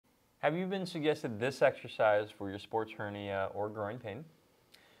Have you been suggested this exercise for your sports hernia or groin pain,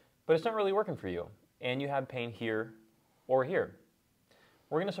 but it's not really working for you, and you have pain here or here?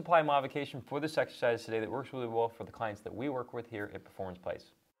 We're going to supply a modification for this exercise today that works really well for the clients that we work with here at Performance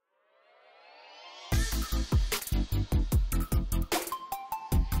Place.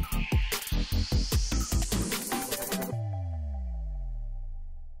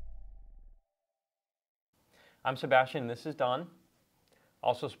 I'm Sebastian, and this is Don,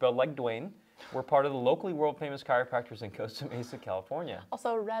 also spelled like Dwayne. We're part of the locally world-famous chiropractors in Costa Mesa, California.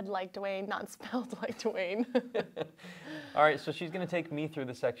 Also read like Dwayne, not spelled like Dwayne. All right, so she's going to take me through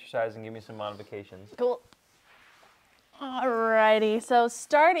this exercise and give me some modifications. Cool. Alrighty, so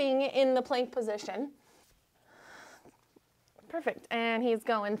starting in the plank position. Perfect, and he's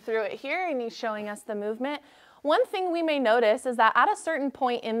going through it here and he's showing us the movement. One thing we may notice is that at a certain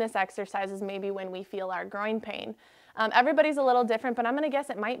point in this exercise is maybe when we feel our groin pain. Everybody's a little different, but I'm going to guess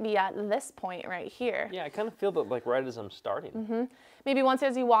it might be at this point right here. Yeah, I kind of feel that like right as I'm starting. Maybe once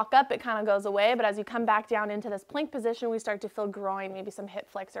as you walk up, it kind of goes away, but as you come back down into this plank position, we start to feel groin, maybe some hip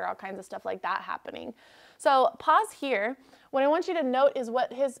flexor, all kinds of stuff like that happening. So pause here. What I want you to note is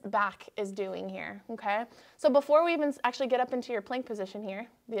what his back is doing here, okay? So before we even actually get up into your plank position here,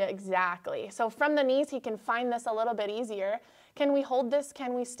 yeah, exactly. So from the knees, he can find this a little bit easier. Can we hold this?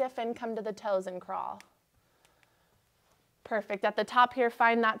 Can we stiffen, come to the toes and crawl? Perfect. At the top here,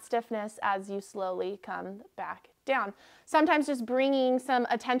 find that stiffness as you slowly come back down. Sometimes just bringing some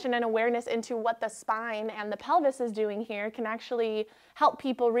attention and awareness into what the spine and the pelvis is doing here can actually help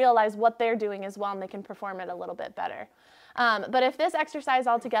people realize what they're doing as well, and they can perform it a little bit better. But if this exercise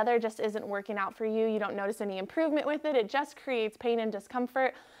altogether just isn't working out for you, you don't notice any improvement with it, it just creates pain and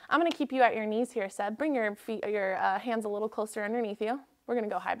discomfort, I'm going to keep you at your knees here, Seb. Bring your feet, your hands a little closer underneath you. We're going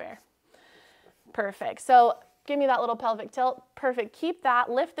to go high bear. Perfect. So give me that little pelvic tilt. Perfect. Keep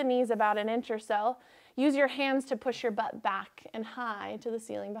that. Lift the knees about an inch or so. Use your hands to push your butt back and high to the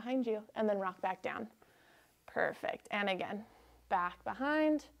ceiling behind you, and then rock back down. Perfect. And again, back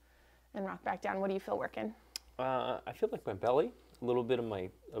behind and rock back down. What do you feel working? I feel like my belly, a little bit of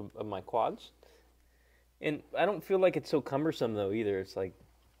my quads. And I don't feel like it's so cumbersome though either. It's like,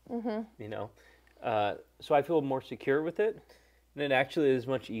 you know, so I feel more secure with it. And it actually is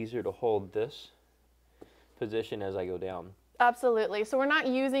much easier to hold this position as I go down. Absolutely. So we're not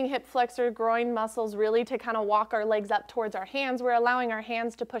using hip flexor, groin muscles really to kind of walk our legs up towards our hands. We're allowing our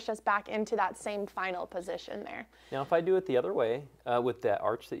hands to push us back into that same final position there. Now if I do it the other way, with that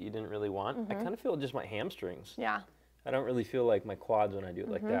arch that you didn't really want, I kind of feel just my hamstrings. Yeah. I don't really feel like my quads when I do it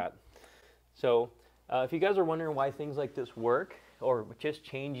like that. So if you guys are wondering why things like this work, or just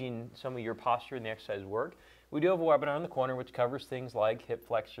changing some of your posture in the exercise work, we do have a webinar in the corner which covers things like hip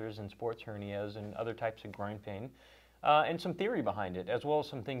flexors and sports hernias and other types of groin pain, and some theory behind it, as well as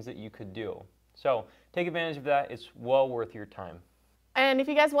some things that you could do. So take advantage of that. It's well worth your time. And if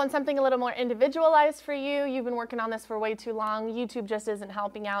you guys want something a little more individualized for you, you've been working on this for way too long, YouTube just isn't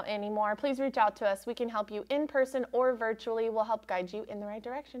helping out anymore, please reach out to us. We can help you in person or virtually. We'll help guide you in the right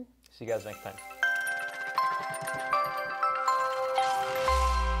direction. See you guys next time.